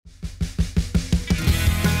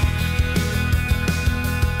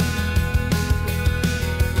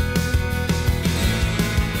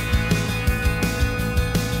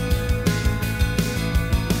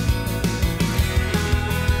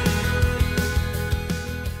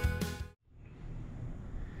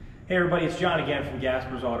Hey everybody, it's John again from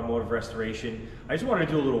Gasper's Automotive Restoration. I just wanted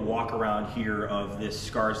to do a little walk around here of this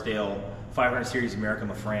Scarsdale 500 Series American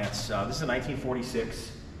LaFrance. This is a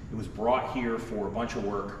 1946. It was brought here for a bunch of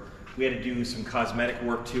work. We had to do some cosmetic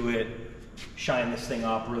work to it, shine this thing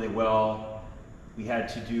up really well. We had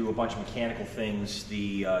to do a bunch of mechanical things.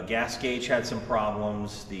 The gas gauge had some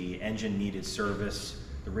problems. The engine needed service.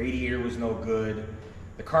 The radiator was no good.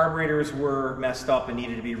 The carburetors were messed up and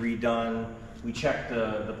needed to be redone. We checked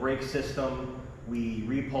the brake system, we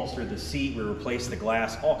reupholstered the seat, we replaced the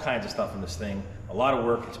glass, all kinds of stuff in this thing. A lot of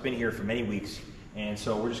work. It's been here for many weeks, and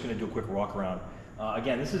so we're just going to do a quick walk around.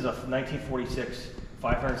 Again, this is a 1946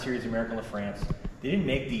 500 Series American LaFrance. They didn't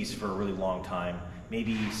make these for a really long time,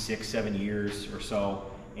 maybe 6-7 years or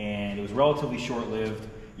so, and it was relatively short-lived.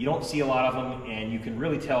 You don't see a lot of them, and you can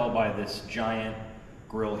really tell by this giant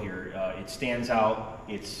grill here. It stands out.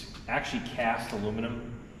 It's actually cast aluminum.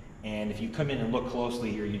 And if you come in and look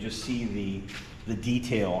closely here, you just see the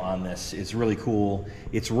detail on this. It's really cool.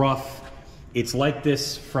 It's rough. It's like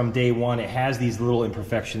this from day one. It has these little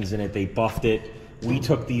imperfections in it. They buffed it. We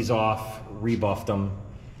took these off, rebuffed them,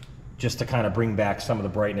 just to kind of bring back some of the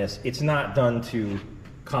brightness. It's not done to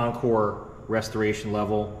Concours restoration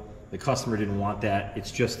level. The customer didn't want that.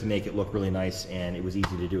 It's just to make it look really nice, and it was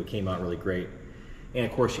easy to do. It came out really great. And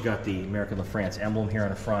of course, you got the American LaFrance emblem here on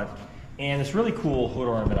the front. And this really cool hood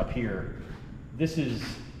ornament up here. This is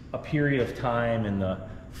a period of time in the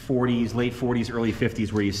 40s, late 40s, early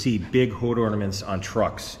 50s, where you see big hood ornaments on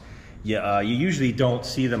trucks. You usually don't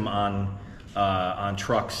see them on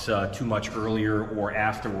trucks too much earlier or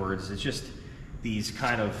afterwards. It's just these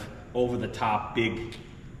kind of over-the-top, big,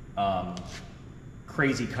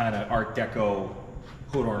 crazy kind of Art Deco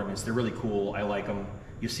hood ornaments. They're really cool. I like them.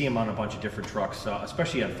 You see them on a bunch of different trucks,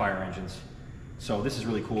 especially on fire engines. So this is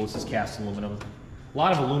really cool. This is cast aluminum. A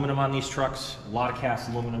lot of aluminum on these trucks, a lot of cast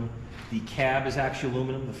aluminum. The cab is actually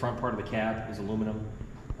aluminum. The front part of the cab is aluminum.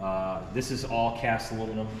 This is all cast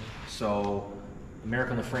aluminum. So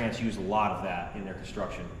American LaFrance used a lot of that in their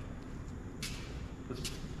construction. Let's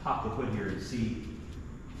pop the hood here and see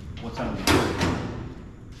what's under the hood.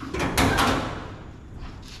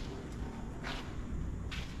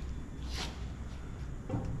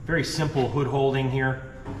 Very simple hood holding here.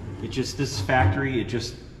 This is factory, it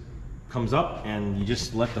just comes up and you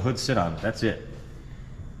just let the hood sit on it. That's it.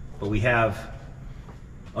 But we have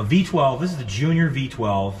a V12, this is the junior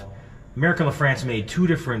V12. American LaFrance made two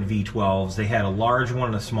different V12s. They had a large one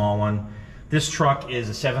and a small one. This truck is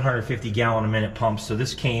a 750 gallon a minute pump, so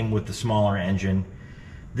this came with the smaller engine.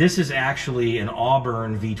 This is actually an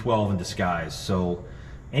Auburn V12 in disguise. So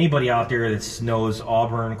anybody out there that knows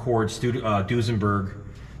Auburn, Cord, Duesenberg,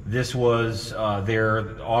 this was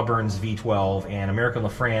their Auburn's V12, and American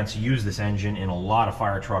LaFrance used this engine in a lot of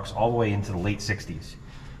fire trucks all the way into the late 60s,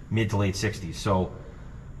 mid to late 60s. So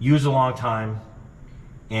used a long time,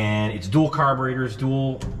 and it's dual carburetors,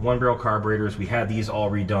 dual one-barrel carburetors. We had these all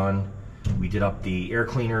redone. We did up the air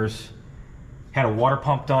cleaners, had a water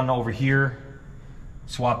pump done over here,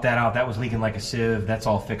 swapped that out. That was leaking like a sieve. That's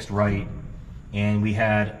all fixed right. And we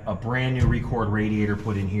had a brand new Record radiator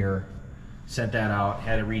put in here. Sent that out,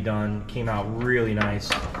 had it redone, came out really nice.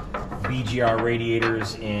 BGR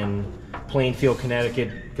radiators in Plainfield,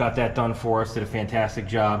 Connecticut, got that done for us, did a fantastic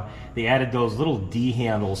job. They added those little D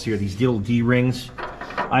handles here, these little D rings.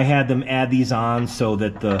 I had them add these on so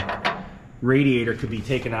that the radiator could be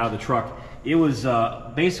taken out of the truck. It was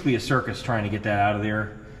basically a circus trying to get that out of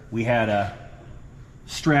there. We had a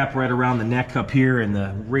strap right around the neck up here, and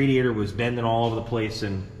the radiator was bending all over the place,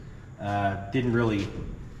 and didn't really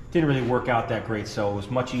work out that great, so it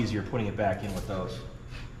was much easier putting it back in with those.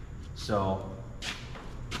 So,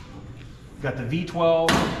 got the V12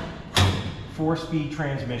 4-speed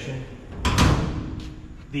transmission.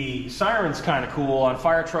 The siren's kind of cool. On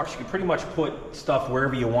fire trucks, you can pretty much put stuff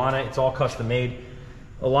wherever you want it. It's all custom made.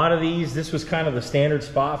 A lot of these, this was kind of the standard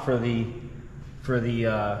spot for the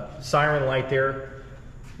siren light there.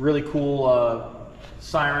 Really cool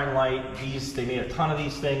siren light. They made a ton of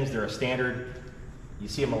these things. They're a standard. You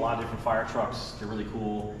see them in a lot of different fire trucks. They're really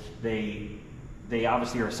cool. They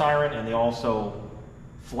obviously are a siren, and they also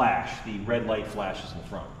flash. The red light flashes in the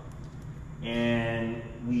front. And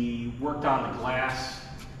we worked on the glass.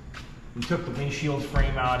 We took the windshield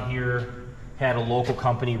frame out here, had a local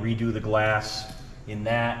company redo the glass in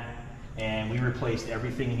that, and we replaced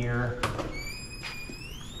everything here.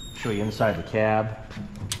 Show you inside the cab.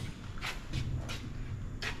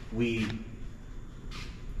 We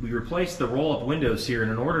replaced the roll-up windows here,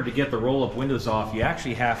 and in order to get the roll-up windows off, you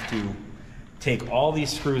actually have to take all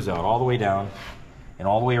these screws out all the way down and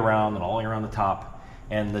all the way around and all the way around the top.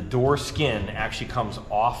 and the door skin actually comes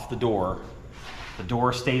off the door. The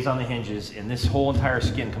door stays on the hinges, and this whole entire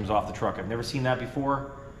skin comes off the truck. I've never seen that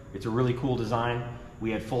before. It's a really cool design.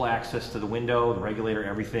 We had full access to the window, the regulator,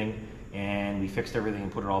 everything, and we fixed everything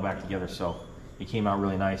and put it all back together, so it came out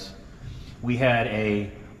really nice. We had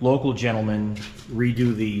a local gentleman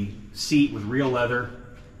redo the seat with real leather.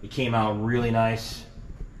 It came out really nice.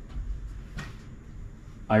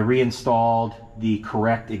 I reinstalled the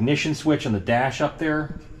correct ignition switch on the dash up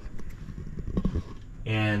there.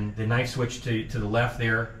 And the knife switch to the left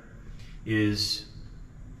there is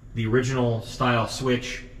the original style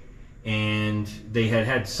switch, and they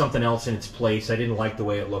had something else in its place. I didn't like the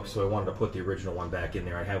way it looked, so I wanted to put the original one back in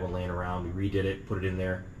there. I had one laying around. We redid it, put it in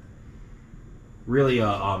there. Really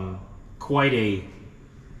quite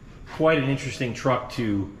an interesting truck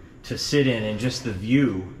to sit in, and just the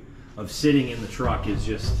view of sitting in the truck is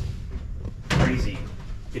just crazy.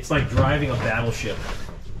 It's like driving a battleship.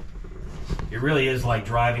 It really is like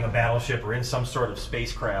driving a battleship or in some sort of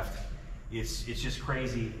spacecraft. It's just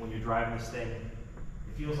crazy when you're driving this thing.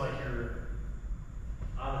 It feels like you're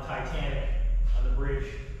on the Titanic on the bridge,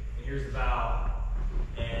 and here's the bow,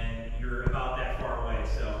 and you're about that far away.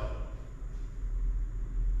 So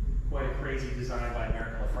quite a crazy design by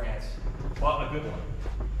American LaFrance, but a good one.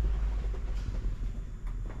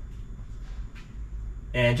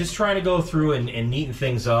 And just trying to go through and neaten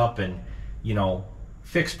things up, and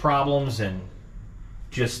fix problems, and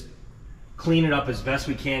just clean it up as best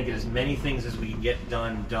we can, get as many things as we can get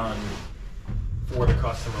done for the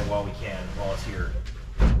customer while it's here.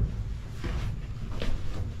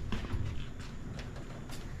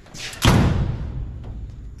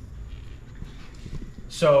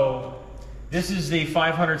 So this is the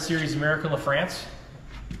 500 series American LaFrance,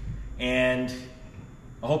 and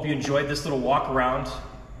I hope you enjoyed this little walk around.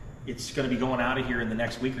 It's going to be going out of here in the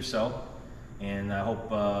next week or so, and I hope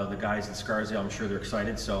the guys in Scarsdale, I'm sure they're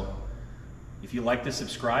excited. So if you like this,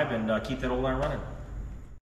 subscribe and keep that old line running.